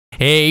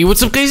Hey,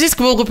 what's up guys, it's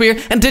Kwebbelkop here,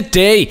 and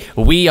today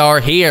we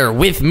are here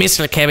with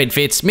Mr. Kevin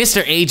Fitz,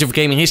 Mr. Age of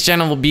Gaming. His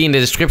channel will be in the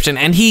description,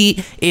 and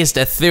he is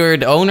the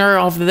third owner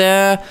of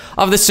the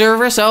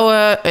server, so,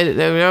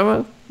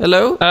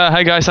 hello?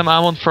 Hi guys, I'm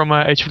Amon from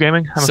Age of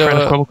Gaming. I'm a friend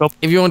of Kwebbelkop.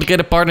 If you want to get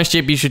a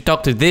partnership, you should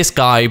talk to this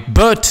guy.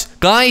 But,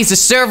 guys, the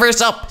server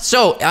is up.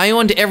 So, I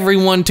want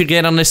everyone to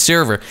get on the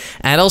server.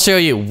 And I'll show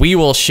you, we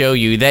will show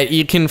you that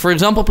you can, for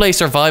example, play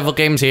survival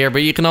games here.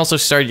 But you can also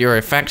start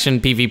your faction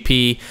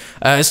PvP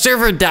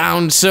server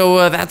down.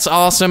 So, that's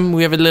awesome.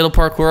 We have a little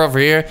parkour over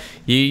here.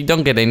 You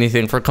don't get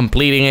anything for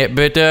completing it.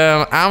 But,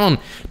 Amon,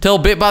 tell a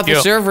bit about the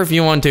server if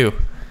you want to.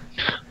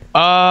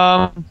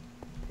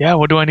 Yeah,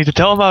 what do I need to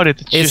tell about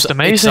it? It's just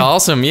amazing. It's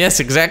awesome.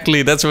 Yes,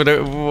 exactly. That's what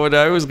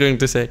I was going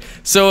to say.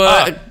 So,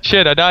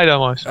 shit, I died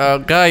almost.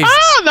 Guys,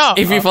 no!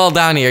 If you fall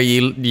down here,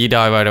 you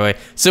die, by the way.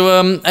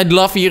 So, I'd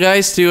love for you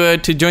guys to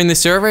join the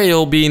server.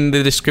 It'll be in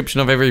the description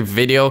of every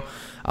video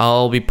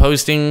I'll be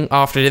posting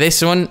after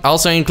this one,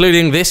 also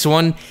including this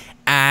one.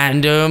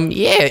 And,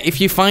 yeah,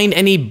 if you find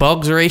any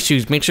bugs or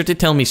issues, make sure to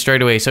tell me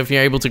straight away. So if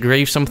you're able to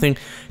grave something,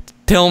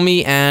 tell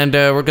me, and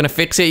we're gonna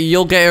fix it.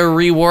 You'll get a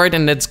reward,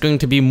 and that's going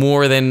to be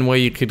more than what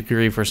you could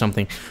grieve for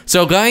something.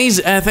 So guys,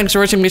 thanks for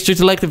watching. Make sure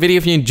to like the video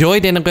if you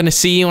enjoyed, and I'm gonna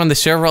see you on the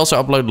server.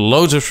 Also upload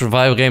loads of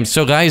survival games.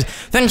 So guys,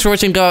 thanks for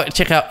watching. Go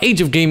check out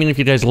Age of Gaming if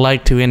you guys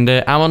like to. And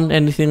Amon,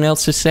 anything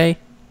else to say?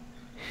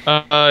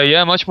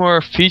 Yeah, much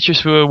more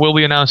features will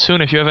be announced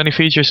soon. If you have any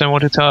features and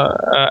want to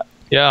tell,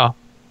 yeah.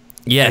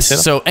 Yes,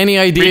 so any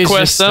ideas,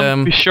 request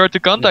them, be sure to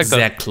contact them.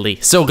 Exactly.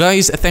 So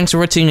guys, thanks for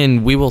watching,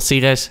 and we will see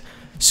you guys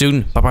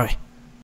soon. Bye-bye.